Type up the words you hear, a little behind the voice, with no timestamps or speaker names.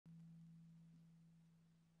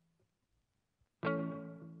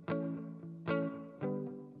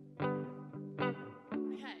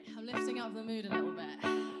switching up the mood a little bit.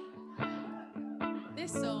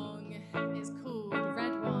 This song is called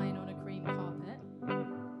Red Wine on a Cream Carpet,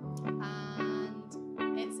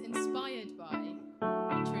 and it's inspired by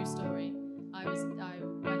a true story. I went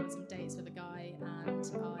on some dates with a guy, and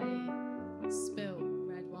I spilled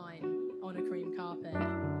red wine on a cream carpet,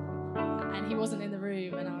 and he wasn't in the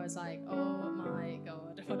room, and I was like, oh my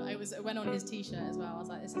god. It went on his t-shirt as well. I was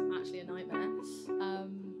like, this is actually a nightmare.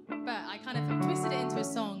 But I kind of twisted it into a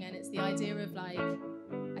song, and it's the idea of, like,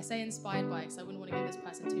 I say inspired by because I wouldn't want to give this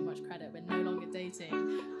person too much credit. We're no longer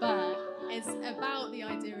dating, but it's about the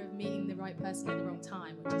idea of meeting the right person at the wrong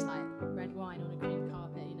time, which is like red wine on a cream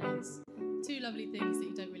carpet. You know, it's two lovely things that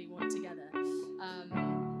you don't really want together.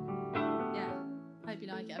 Yeah, hope you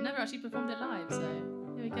like it. I've never actually performed it live, so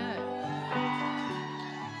here we go.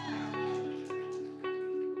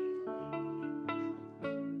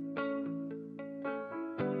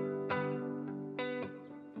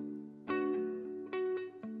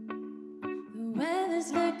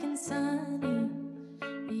 Looking sunny,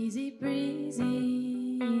 easy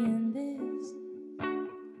breezy in this.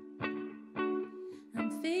 I'm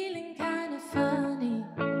feeling kind of funny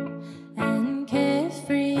and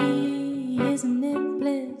carefree, isn't it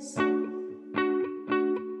bliss?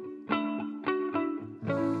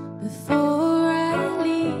 Before I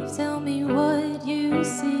leave, tell me what you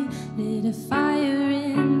see. Lit a fire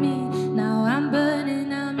in me, now I'm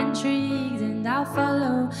burning, I'm intrigued, and I'll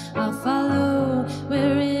follow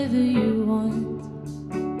wherever you want.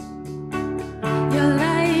 You're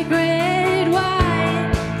like red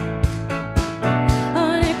wine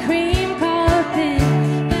on a cream carpet.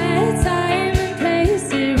 Bad time and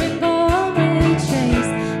place, here and gone with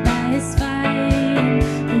trace. That is fine,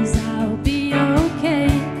 'cause I'll be okay.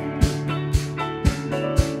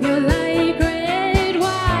 You're like red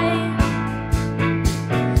wine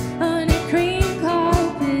on a cream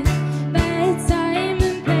carpet. Bad time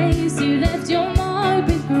and place, you left your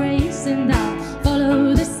with grace, and I'll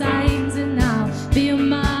follow the signs, and I'll be on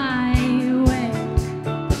my way.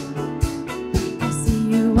 I see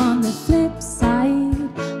you on the flip side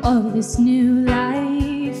of this new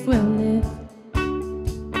life we'll live,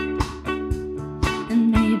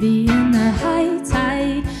 and maybe in the high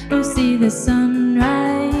tide we'll see the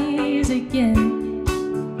sunrise again.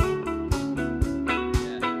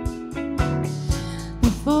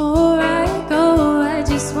 Before I go, I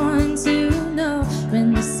just want to know,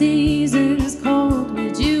 when the season's cold,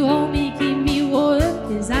 would you hold me, keep me warm?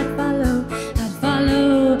 'Cause I'd follow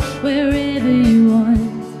wherever you want.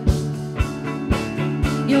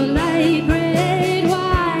 You're like red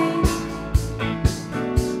wine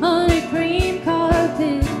on a cream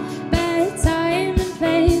carpet. Bad time and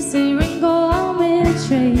place, here and gone with a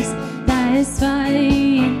trace. That is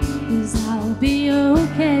fine, 'cause I'll be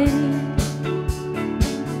okay.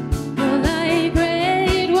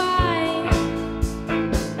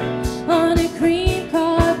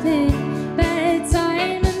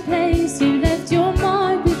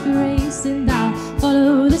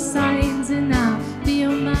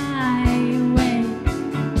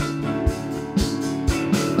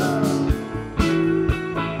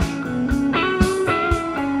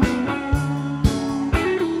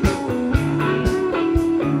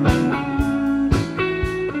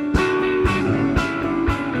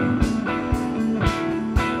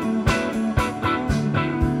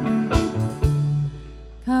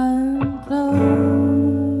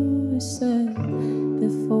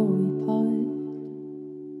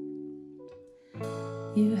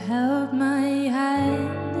 You held my hand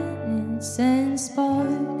and it sent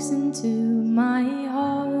sparks into my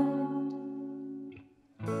heart.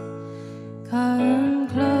 Come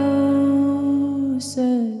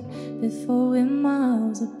closer before we're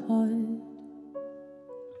miles apart.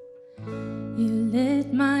 You lit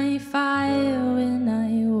my fire when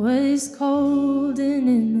I was cold and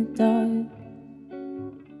in the dark.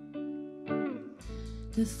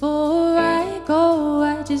 Before I go,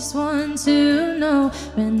 I just want to know,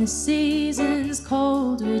 when the season's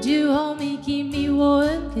cold, would you hold me, keep me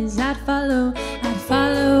warm? 'Cause I'd follow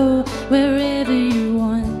wherever you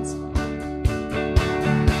want.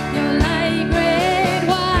 You're like red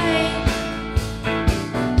wine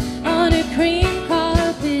on a cream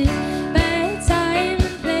carpet. Bad time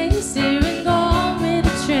and place, here and gone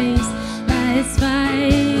with a trace. But it's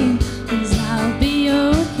fine, 'cause I'll be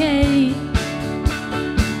okay.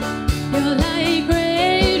 You're like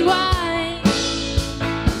red wine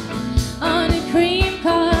on a cream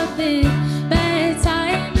carpet. Bad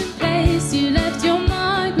time and place, you left your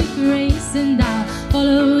mark with grace, and I'll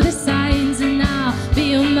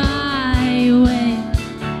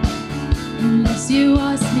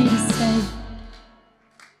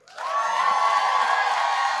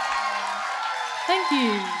Thank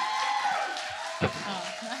you.